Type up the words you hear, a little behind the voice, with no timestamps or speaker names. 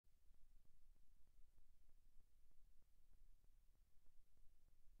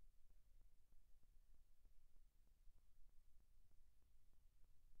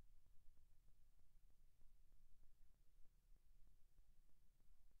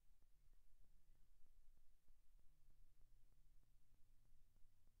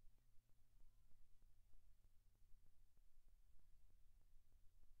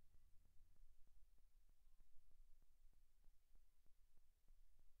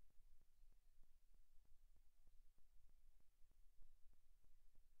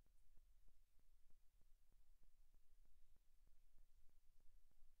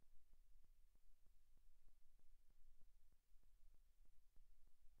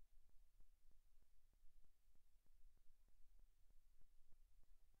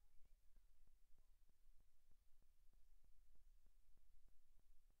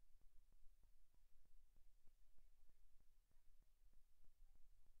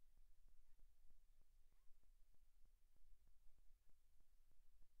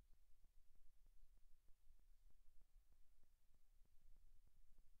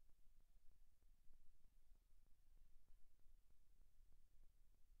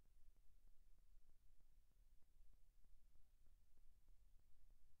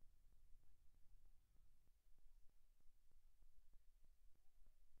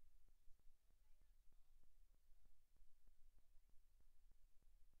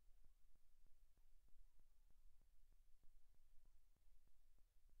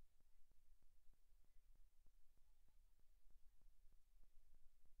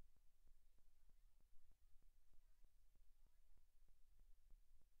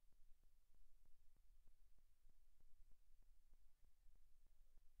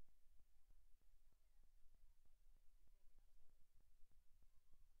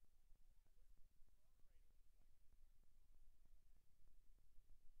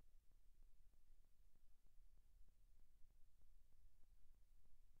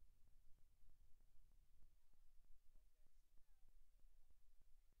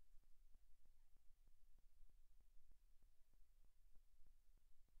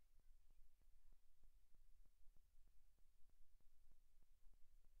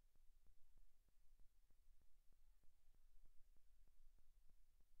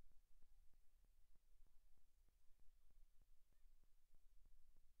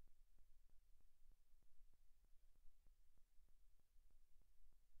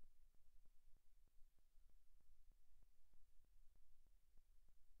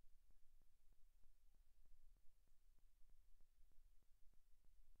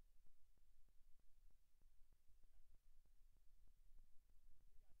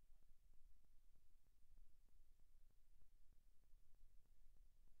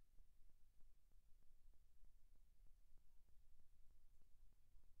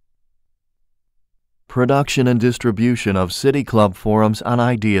Production and distribution of City Club forums on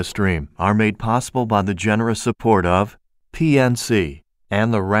IdeaStream are made possible by the generous support of PNC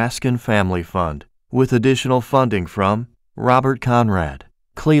and the Raskin Family Fund, with additional funding from Robert Conrad,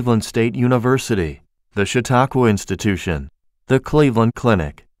 Cleveland State University, the Chautauqua Institution, the Cleveland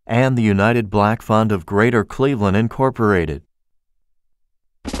Clinic, and the United Black Fund of Greater Cleveland, Incorporated.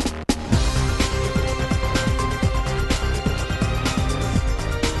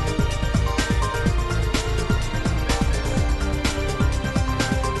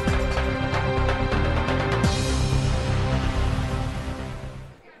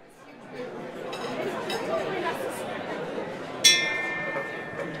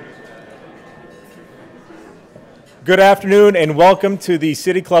 Good afternoon and welcome to the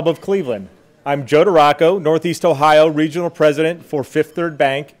City Club of Cleveland. I'm Joe DeRocco, Northeast Ohio Regional President for Fifth Third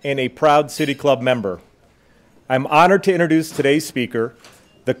Bank and a proud City Club member. I'm honored to introduce today's speaker,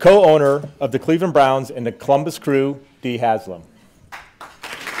 the co-owner of the Cleveland Browns and the Columbus Crew, Dee Haslam.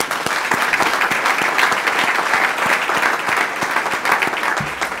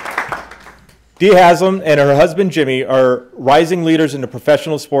 Dee Haslam and her husband Jimmy are rising leaders in the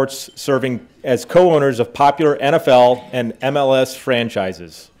professional sports, serving as co-owners of popular NFL and MLS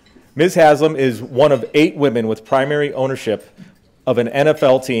franchises. Ms. Haslam is one of 8 women with primary ownership of an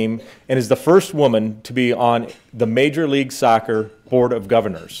NFL team and is the first woman to be on the Major League Soccer Board of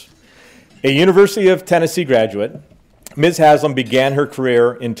Governors. A University of Tennessee graduate, Ms. Haslam began her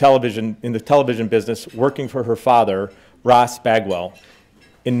career in the television business, working for her father, Ross Bagwell.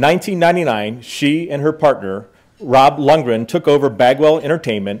 In 1999, she and her partner, Rob Lundgren, took over Bagwell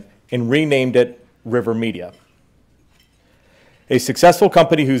Entertainment and renamed it River Media, a successful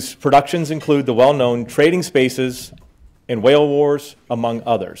company whose productions include the well-known Trading Spaces and Whale Wars, among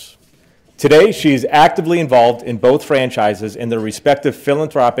others. Today, she is actively involved in both franchises and their respective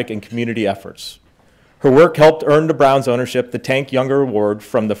philanthropic and community efforts. Her work helped earn the Browns ownership the Tank Younger Award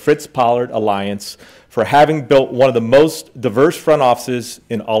from the Fritz Pollard Alliance for having built one of the most diverse front offices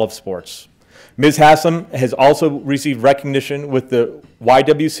in all of sports. Ms. Haslam has also received recognition with the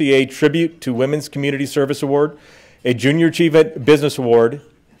YWCA Tribute to Women's Community Service Award, a Junior Achievement Business Award,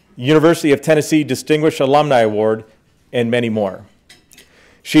 University of Tennessee Distinguished Alumni Award, and many more.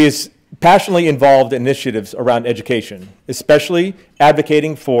 She is passionately involved in initiatives around education, especially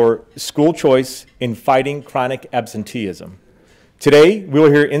advocating for school choice in fighting chronic absenteeism. Today, we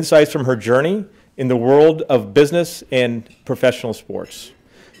will hear insights from her journey in the world of business and professional sports.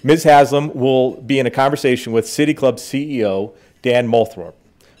 Ms. Haslam will be in a conversation with City Club CEO Dan Moulthrop.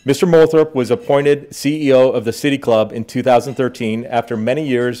 Mr. Moulthrop was appointed CEO of the City Club in 2013 after many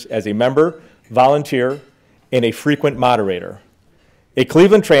years as a member, volunteer, and a frequent moderator. A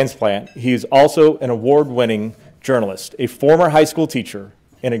Cleveland transplant, he is also an award-winning journalist, a former high school teacher,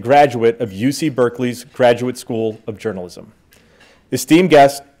 and a graduate of UC Berkeley's Graduate School of Journalism. Esteemed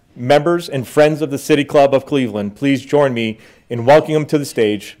guests, members, and friends of the City Club of Cleveland, please join me in welcoming them to the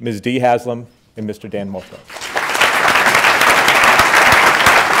stage, Ms. Dee Haslam and Mr. Dan Moulthrop.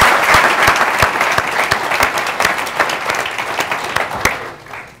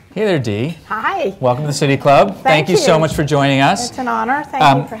 Hey there, Dee. Hi. Welcome to the City Club. Thank you so much for joining us. It's an honor.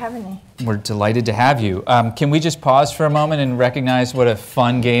 Thank you for having me. We're delighted to have you. Can we just pause for a moment and recognize what a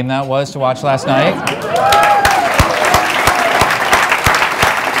fun game that was to watch last night?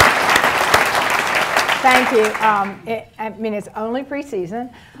 Thank you. I mean, it's only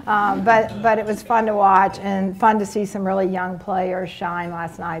preseason, but it was fun to watch and fun to see some really young players shine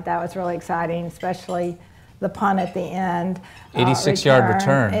last night. That was really exciting, especially the punt at the end. 86-yard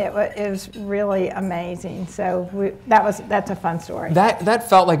return. It was really amazing. So that's a fun story. That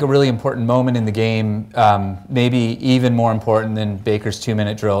felt like a really important moment in the game, maybe even more important than Baker's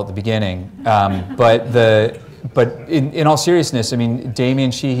 2-minute drill at the beginning. But in all seriousness, I mean,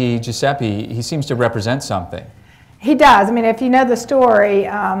 Damian Sheehy Giuseppe, he seems to represent something. He does. I mean, if you know the story,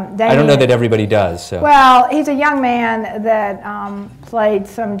 Damian, I don't know that everybody does. So. Well, he's a young man that played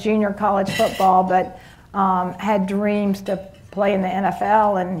some junior college football, but had dreams to play in the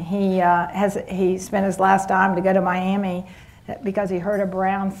NFL, and he spent his last dime to go to Miami because he heard a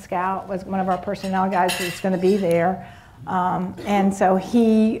Brown scout was one of our personnel guys who was going to be there, and so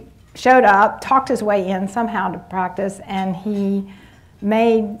he showed up, talked his way in somehow to practice, and he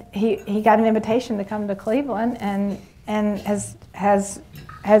got an invitation to come to Cleveland, and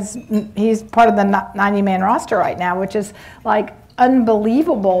he's part of the 90-man roster right now, which is like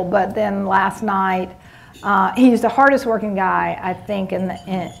unbelievable. But then last night, he's the hardest working guy, I think, in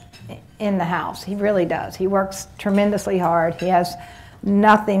the house. He really does. He works tremendously hard. He has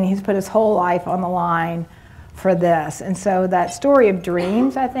nothing. He's put his whole life on the line for this. And so that story of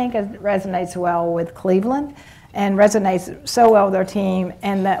dreams, I think, resonates well with Cleveland and resonates so well with our team.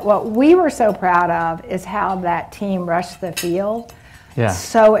 And that what we were so proud of is how that team rushed the field. Yeah.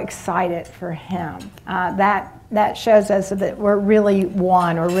 So excited for him. That shows us that we're really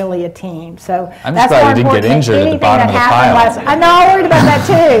one, we're really a team. So I'm just glad he didn't get injured at the bottom of the pile. I know, I worried about that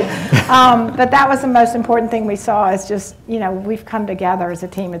too. But that was the most important thing we saw, is just, we've come together as a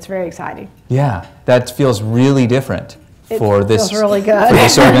team. It's very exciting. Yeah, that feels really different for this, feels really good. For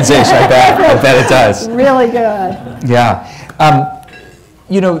this organization. I bet it does. Really good. Yeah.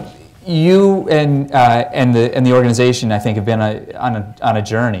 You and the organization, I think, have been on a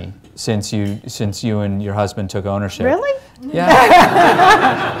journey since you and your husband took ownership. Really?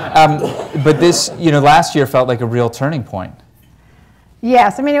 Yeah. But this, last year felt like a real turning point.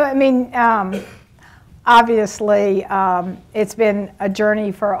 Yes, obviously, it's been a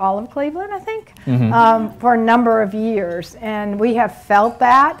journey for all of Cleveland, I think, for a number of years, and we have felt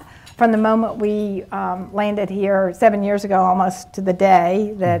that from the moment we landed here 7 years ago, almost to the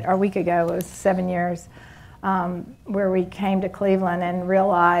day that, or a week ago, it was 7 years, where we came to Cleveland and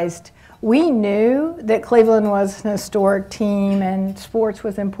realized we knew that Cleveland was an historic team and sports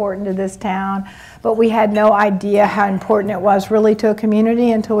was important to this town, but we had no idea how important it was really to a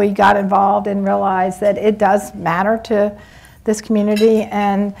community until we got involved and realized that it does matter to this community.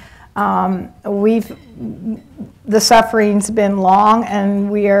 And the suffering's been long,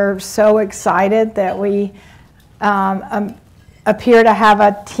 and we are so excited that we appear to have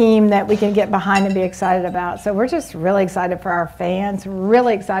a team that we can get behind and be excited about. So we're just really excited for our fans,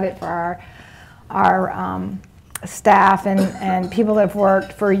 really excited for our staff and people that have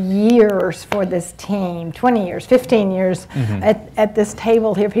worked for years for this team, 20 years, 15 years at this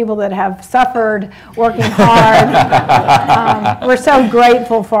table here, people that have suffered working hard. We're so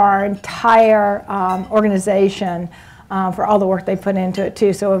grateful for our entire organization, for all the work they put into it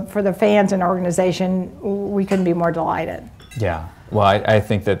too. So for the fans and organization, we couldn't be more delighted. Yeah. Well, I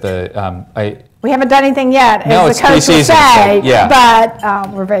think that we haven't done anything yet, no, as the coach would say, but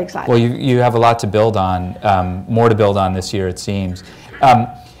we're very excited. Well, you have a lot to build on, more to build on this year, it seems.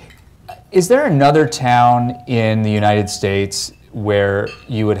 Is there another town in the United States where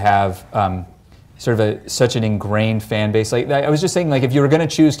you would have sort of such an ingrained fan base? Like, I was just saying, like, if you were going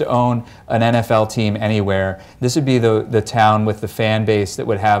to choose to own an NFL team anywhere, this would be the town with the fan base that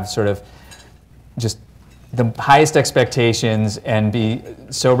would have sort of just the highest expectations and be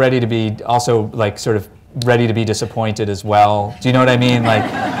so ready to be also, like, sort of ready to be disappointed as well. Do you know what I mean? Like,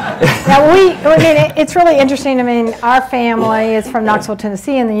 it's really interesting. Our family is from Knoxville,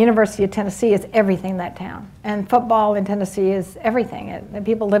 Tennessee, and the University of Tennessee is everything in that town. And football in Tennessee is everything.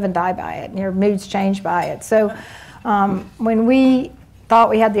 People live and die by it, and your moods change by it. So when we thought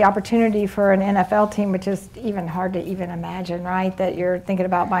we had the opportunity for an NFL team, which is even hard to even imagine, right? That you're thinking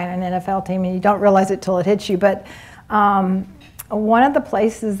about buying an NFL team and you don't realize it till it hits you. But one of the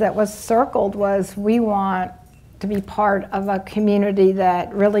places that was circled was, we want to be part of a community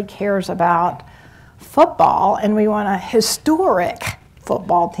that really cares about football, and we want a historic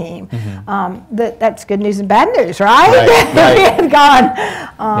football team. That's good news and bad news, right? Right. We had gone,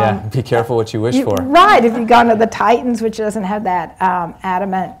 yeah, be careful what you wish for. Right, if you've gone to the Titans, which doesn't have that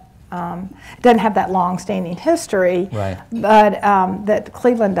doesn't have that long-standing history, right, but that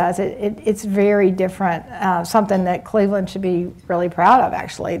Cleveland does. It's very different, something that Cleveland should be really proud of,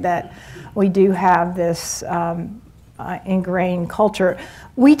 actually, that we do have this ingrained culture.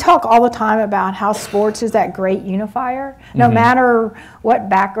 We talk all the time about how sports is that great unifier. No matter what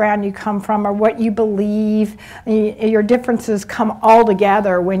background you come from or what you believe, your differences come all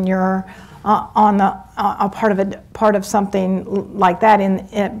together when you're a part of something like that,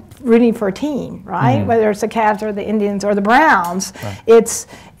 in rooting for a team, right? Whether it's the Cavs or the Indians or the Browns, right.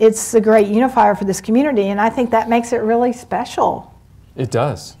 It's a great unifier for this community, and I think that makes it really special. It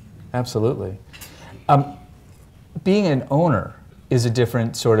does, absolutely. Being an owner is a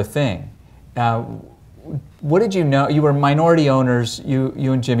different sort of thing. What did you know? You were minority owners. You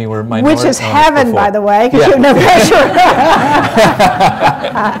and Jimmy were minority owners. Which is heaven, before. By the way, because you have no pressure.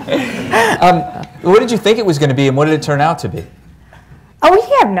 What did you think it was going to be, and what did it turn out to be? Oh, we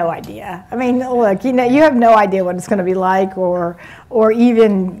have no idea. Look, you have no idea what it's going to be like, or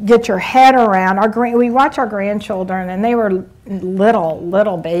even get your head around. We watch our grandchildren, and they were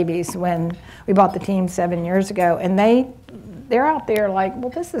little babies when we bought the team 7 years ago, and they're out there like, well,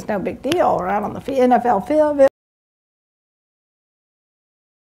 this is no big deal. We're out on the NFL field.